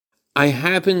I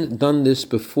haven't done this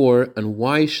before, and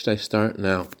why should I start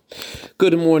now?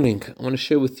 Good morning. I want to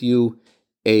share with you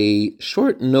a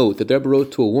short note that the Rebbe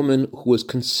wrote to a woman who was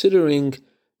considering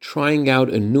trying out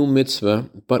a new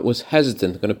mitzvah, but was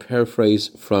hesitant. I'm going to paraphrase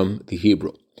from the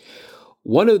Hebrew.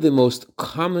 One of the most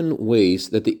common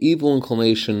ways that the evil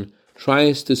inclination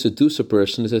tries to seduce a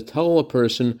person is to tell a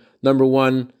person, number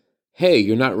one, hey,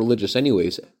 you're not religious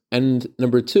anyways. And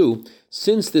number two,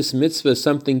 since this mitzvah is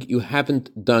something you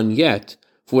haven't done yet,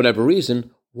 for whatever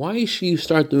reason, why should you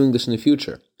start doing this in the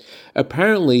future?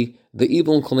 Apparently, the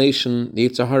evil inclination, the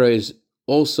Yetzer Hara, is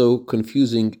also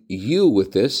confusing you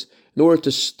with this in order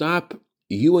to stop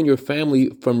you and your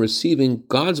family from receiving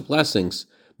God's blessings,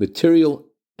 material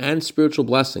and spiritual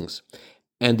blessings.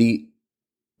 And the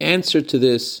answer to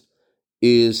this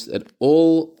is that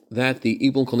all that the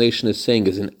evil inclination is saying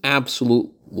is an absolute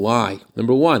lie.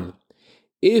 Number one,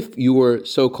 if you were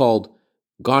so-called,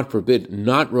 God forbid,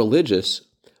 not religious,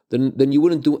 then you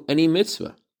wouldn't do any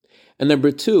mitzvah. And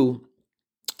number two,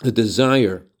 the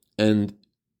desire and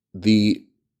the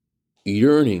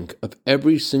yearning of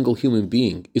every single human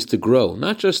being is to grow,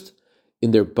 not just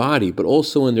in their body, but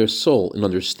also in their soul, in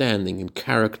understanding, in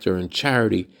character, and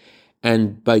charity.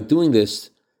 And by doing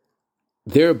this,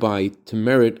 thereby to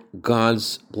merit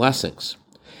God's blessings.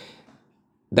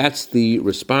 That's the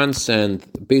response, and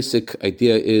the basic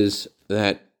idea is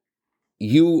that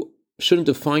you shouldn't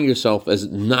define yourself as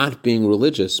not being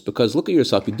religious, because look at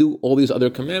yourself, you do all these other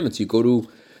commandments, you go to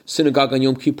synagogue on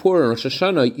Yom Kippur and Rosh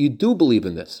Hashanah, you do believe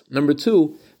in this. Number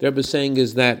two, the Rebbe is saying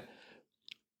is that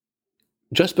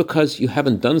just because you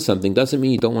haven't done something doesn't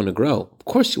mean you don't want to grow. Of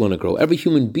course you want to grow. Every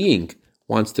human being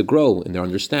wants to grow in their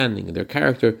understanding, in their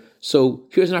character, so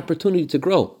here's an opportunity to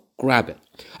grow. Grab it.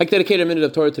 I dedicate a minute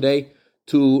of Torah today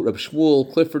to Reb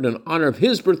Shmuel Clifford in honor of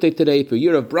his birthday today, for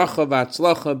year of bracha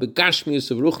v'atzlacha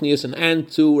begashmius of ruchnius,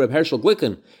 and to Reb Herschel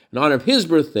Glicken in honor of his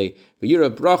birthday, for year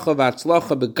of bracha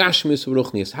v'atzlacha begashmius of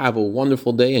ruchnius. Have a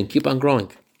wonderful day and keep on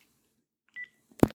growing.